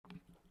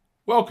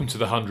Welcome to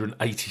the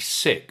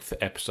 186th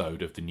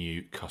episode of the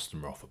new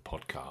Customer Offer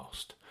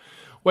podcast.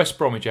 West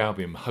Bromwich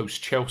Albion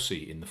host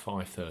Chelsea in the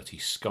 5:30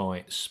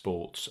 Sky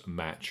Sports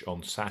match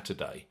on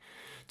Saturday.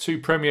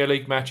 2 Premier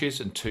League matches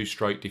and 2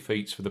 straight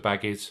defeats for the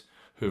Baggies,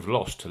 who have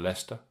lost to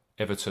Leicester,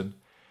 Everton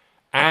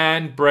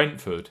and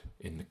Brentford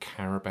in the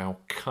Carabao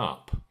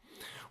Cup.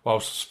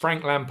 Whilst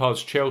Frank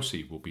Lampard's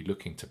Chelsea will be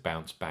looking to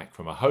bounce back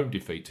from a home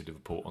defeat to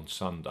Liverpool on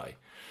Sunday.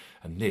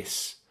 And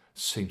this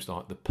seems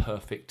like the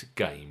perfect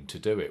game to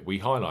do it. We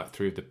highlight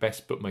 3 of the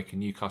best Bookmaker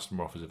new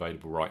customer offers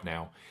available right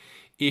now.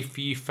 If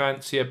you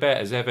fancy a bet,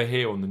 as ever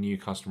here on the new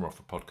customer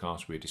offer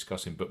podcast, we're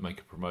discussing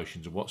Bookmaker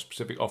promotions and what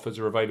specific offers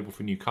are available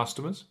for new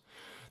customers.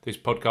 This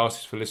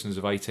podcast is for listeners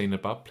of 18 and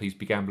above. Please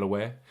be gamble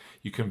aware.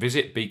 You can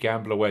visit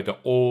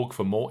begambleaware.org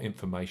for more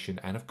information,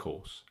 and of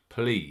course,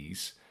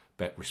 please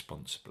bet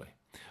responsibly.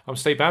 I'm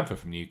Steve Bamford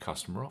from New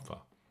Customer Offer.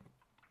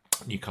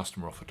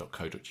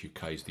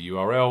 newcustomeroffer.co.uk is the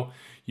URL.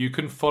 You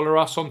can follow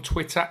us on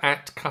Twitter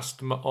at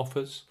Customer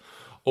Offers.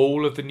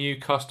 All of the new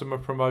customer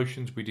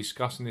promotions we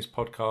discuss in this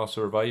podcast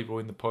are available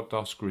in the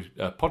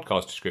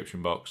podcast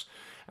description box,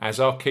 as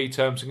are key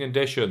terms and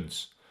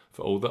conditions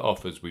for all the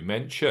offers we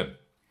mention.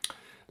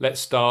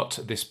 Let's start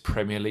this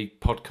Premier League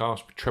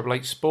podcast with Treble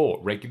 8 Sport.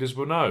 Regulars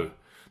will know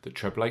that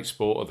Treble 8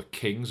 Sport are the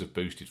kings of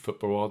boosted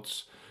football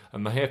odds,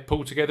 and they have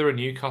pulled together a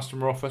new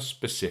customer offer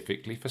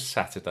specifically for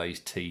Saturday's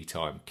tea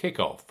time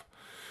kickoff.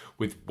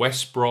 With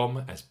West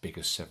Brom as big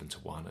as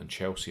 7-1 and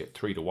Chelsea at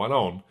 3-1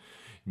 on,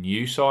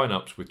 new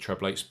sign-ups with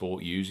Treble 8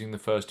 Sport using the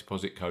first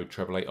deposit code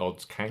Treble 8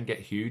 Odds can get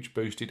huge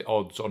boosted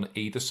odds on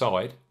either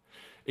side.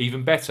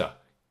 Even better,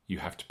 you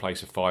have to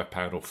place a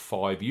 £5 or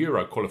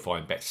 €5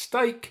 qualifying bet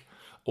stake,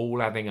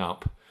 all adding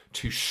up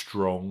to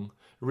strong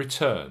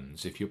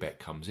returns if your bet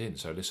comes in.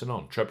 So listen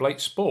on. Treble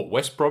 8 Sport,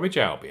 West Bromwich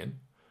Albion,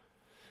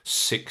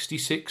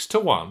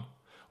 66-1,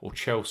 or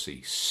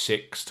Chelsea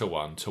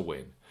 6-1 to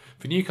win.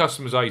 For new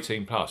customers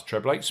 18 plus,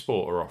 Treble 8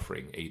 Sport are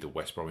offering either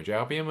West Bromwich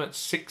Albion at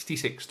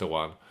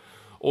 66-1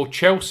 or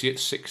Chelsea at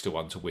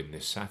 6-1 to win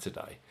this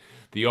Saturday.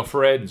 The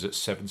offer ends at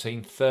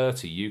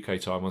 17:30 UK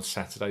time on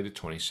Saturday the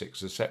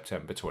 26th of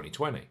September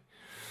 2020.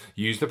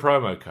 Use the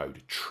promo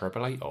code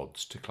Treble 8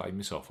 Odds to claim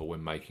this offer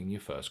when making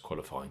your first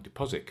qualifying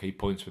deposit. Key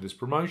points for this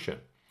promotion.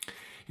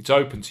 It's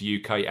open to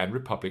UK and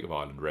Republic of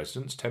Ireland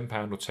residents,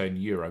 £10 or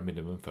 €10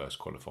 minimum first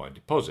qualifying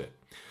deposit.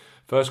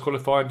 First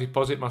qualifying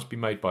deposit must be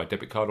made by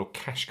debit card or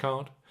cash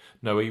card.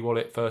 No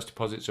e-wallet first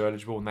deposits are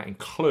eligible, and that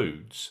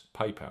includes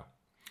PayPal.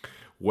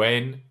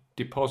 When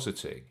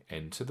depositing,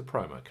 enter the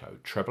promo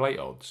code Treble 8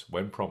 Odds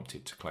when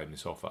prompted to claim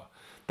this offer.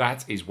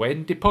 That is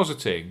when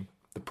depositing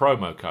the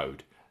promo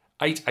code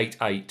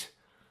 888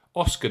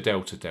 Oscar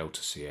Delta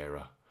Delta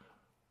Sierra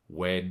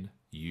when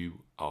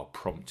you are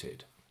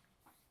prompted.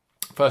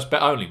 First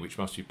bet only, which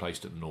must be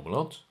placed at the normal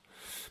odds.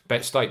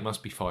 Bet stake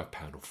must be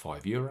 £5 or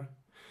 €5.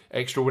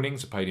 Extra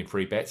winnings are paid in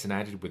free bets and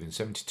added within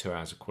 72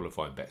 hours of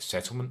qualifying bet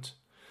settlement.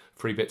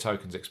 Free bet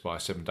tokens expire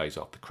 7 days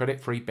after credit.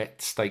 Free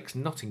bet stakes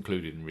not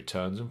included in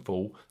returns, and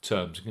full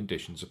terms and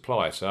conditions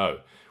apply.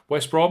 So,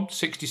 West Brom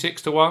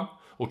 66-1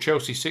 or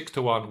Chelsea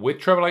 6-1 with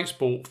Treble 8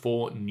 Sport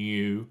for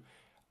new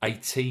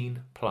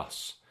 18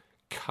 plus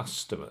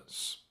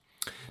customers.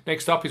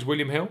 Next up is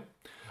William Hill.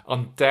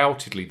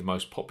 Undoubtedly the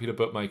most popular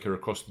bookmaker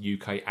across the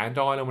UK and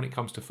Ireland when it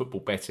comes to football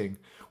betting,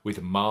 with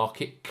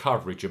market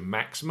coverage and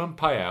maximum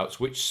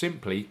payouts which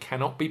simply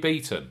cannot be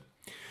beaten.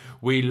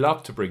 We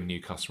love to bring new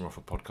customer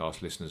offer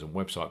podcast listeners and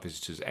website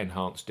visitors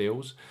enhanced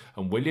deals,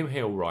 and William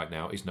Hill right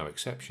now is no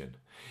exception.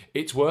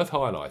 It's worth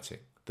highlighting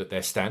that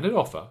their standard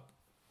offer,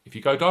 if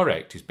you go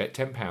direct, is bet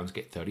 £10,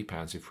 get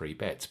 £30 in free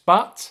bets.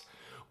 But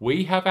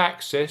we have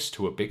access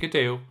to a bigger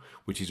deal,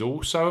 which is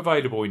also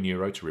available in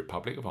Euro to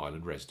Republic of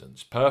Ireland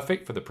residents.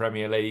 Perfect for the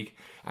Premier League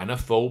and a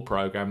full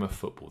programme of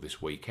football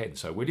this weekend.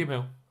 So William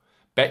Hill,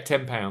 bet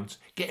 £10,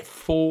 get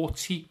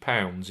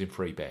 £40 in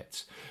free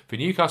bets. For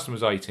new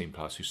customers 18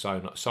 plus who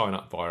sign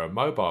up via a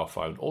mobile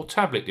phone or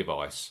tablet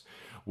device,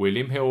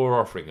 William Hill are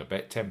offering a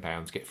bet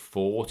 £10, get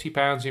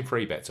 £40 in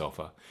free bets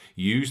offer.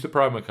 Use the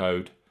promo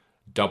code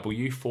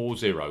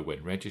W40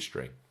 when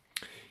registering.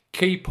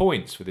 Key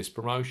points for this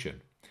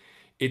promotion.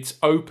 It's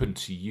open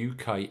to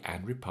UK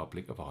and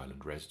Republic of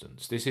Ireland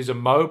residents. This is a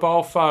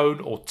mobile phone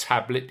or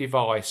tablet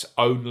device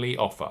only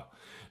offer.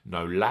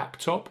 No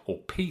laptop or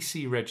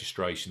PC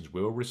registrations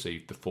will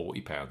receive the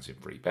 £40 in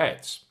free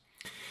bets.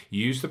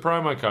 Use the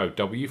promo code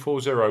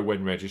W40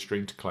 when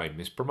registering to claim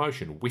this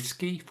promotion.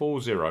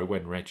 Whiskey40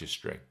 when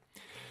registering.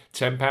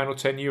 £10 or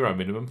 €10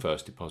 minimum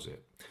first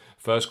deposit.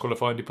 First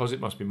qualifying deposit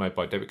must be made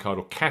by debit card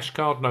or cash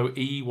card. No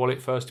e-wallet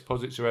first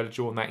deposits are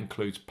eligible, and that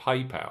includes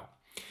PayPal.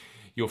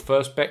 Your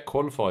first bet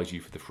qualifies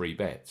you for the free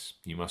bets.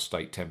 You must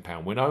stake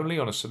 £10 win only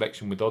on a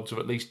selection with odds of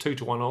at least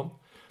 2-1 on.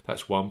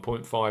 That's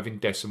 1.5 in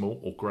decimal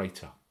or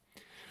greater.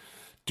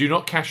 Do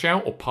not cash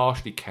out or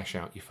partially cash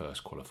out your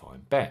first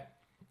qualifying bet.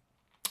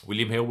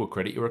 William Hill will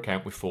credit your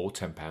account with 4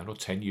 £10 or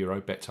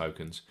 €10 bet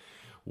tokens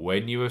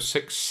when you have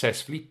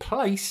successfully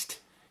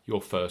placed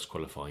your first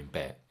qualifying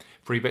bet.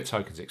 Free bet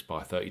tokens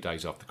expire 30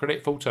 days after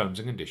credit. Full terms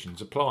and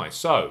conditions apply.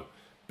 So,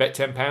 Bet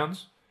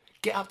 £10,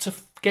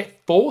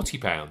 get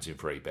 £40 in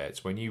free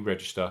bets when you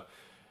register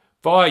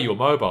via your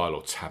mobile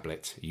or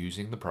tablet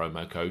using the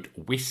promo code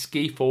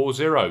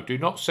Whiskey40. Do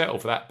not settle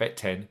for that. Bet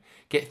 10,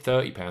 get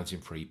 £30 in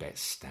free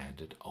bets.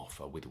 Standard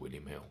offer with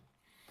William Hill.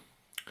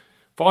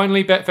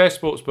 Finally, Betfair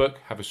Sportsbook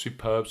have a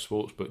superb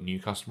sportsbook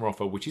new customer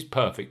offer which is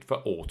perfect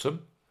for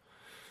autumn,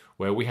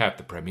 where we have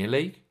the Premier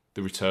League,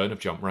 the return of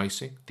jump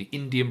racing, the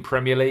Indian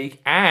Premier League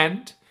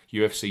and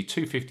UFC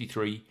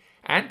 253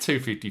 and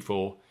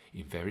 254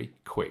 in very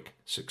quick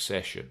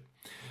succession.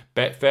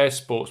 Betfair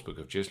Sportsbook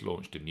have just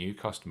launched a new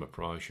customer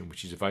promotion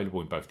which is available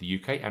in both the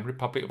UK and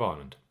Republic of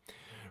Ireland.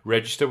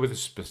 Register with a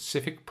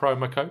specific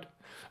promo code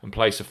and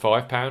place a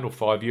 £5 or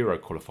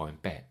 €5 qualifying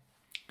bet.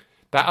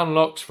 That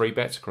unlocks free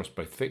bets across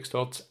both fixed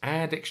odds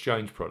and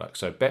exchange products.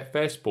 So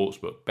Betfair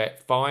Sportsbook,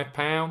 bet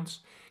 £5,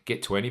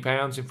 get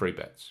 £20 in free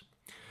bets.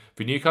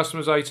 For new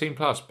customers 18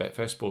 plus,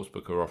 Betfair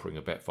Sportsbook are offering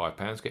a bet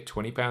 £5, get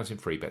 £20 in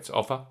free bets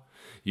offer.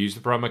 Use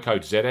the promo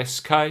code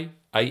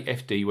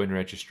ZSKAFD when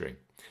registering.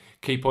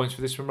 Key points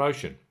for this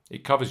promotion: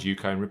 it covers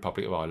UK and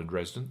Republic of Ireland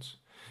residents.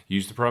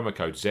 Use the promo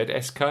code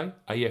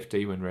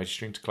ZSKAFD when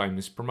registering to claim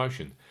this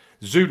promotion.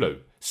 Zulu,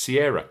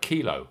 Sierra,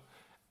 Kilo,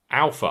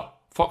 Alpha,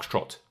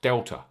 Foxtrot,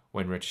 Delta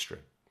when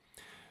registering.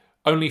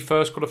 Only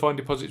first qualifying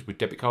deposits with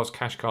debit cards,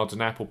 cash cards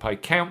and Apple Pay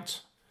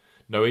count.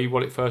 No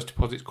e-wallet first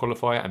deposits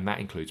qualifier, and that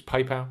includes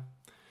PayPal.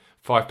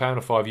 £5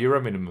 or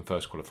 €5 minimum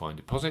first qualifying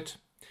deposit.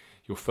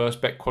 Your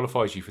first bet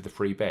qualifies you for the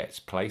free bets.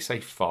 Place a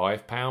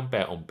 £5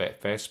 bet on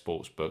Betfair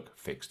Sportsbook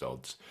fixed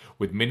odds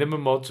with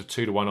minimum odds of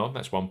 2 to 1 on,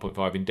 that's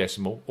 1.5 in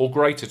decimal, or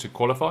greater to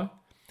qualify.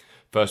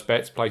 First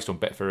bets placed on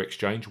Betfair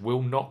Exchange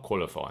will not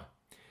qualify.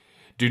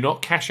 Do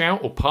not cash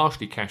out or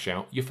partially cash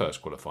out your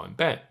first qualifying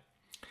bet.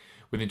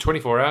 Within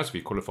 24 hours of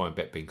your qualifying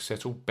bet being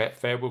settled,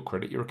 Betfair will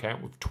credit your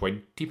account with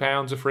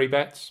 £20 of free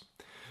bets.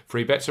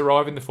 Free bets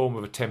arrive in the form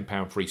of a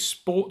 £10 free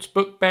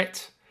sportsbook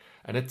bet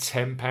and a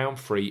 £10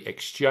 free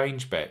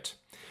exchange bet.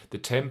 The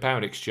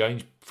 £10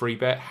 exchange free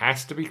bet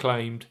has to be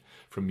claimed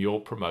from your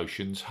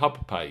promotion's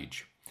hub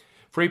page.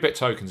 Free bet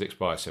tokens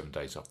expire 7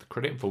 days after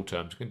credit and full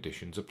terms and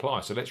conditions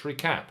apply. So let's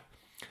recap.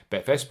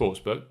 Betfair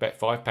Sportsbook, bet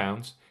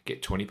 £5,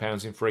 get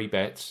 £20 in free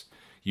bets.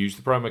 Use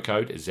the promo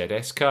code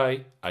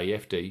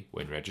ZSKAFD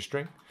when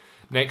registering.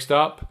 Next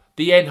up,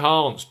 the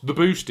enhanced, the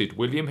boosted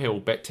William Hill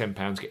bet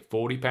 £10, get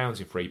 £40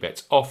 in free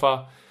bets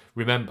offer.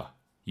 Remember,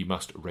 you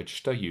must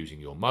register using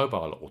your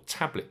mobile or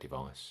tablet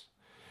device,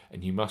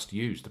 and you must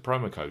use the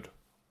promo code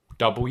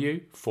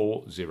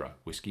W40,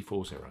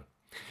 Whiskey40.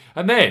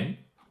 And then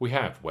we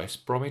have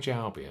West Bromwich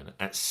Albion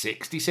at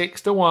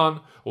 66 to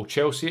 1 or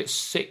Chelsea at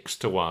 6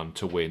 to 1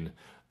 to win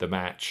the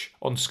match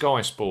on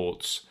Sky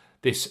Sports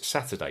this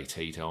Saturday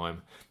tea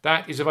time.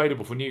 That is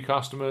available for new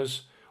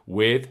customers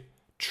with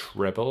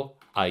treble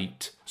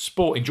 8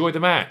 sport. Enjoy the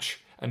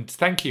match, and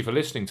thank you for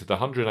listening to the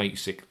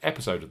 186th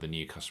episode of the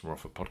New Customer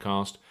Offer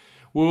podcast.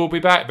 We'll be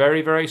back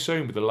very, very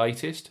soon with the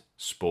latest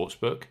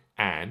sportsbook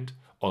and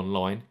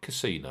online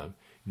casino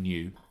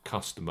new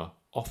customer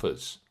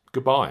offers.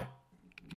 Goodbye.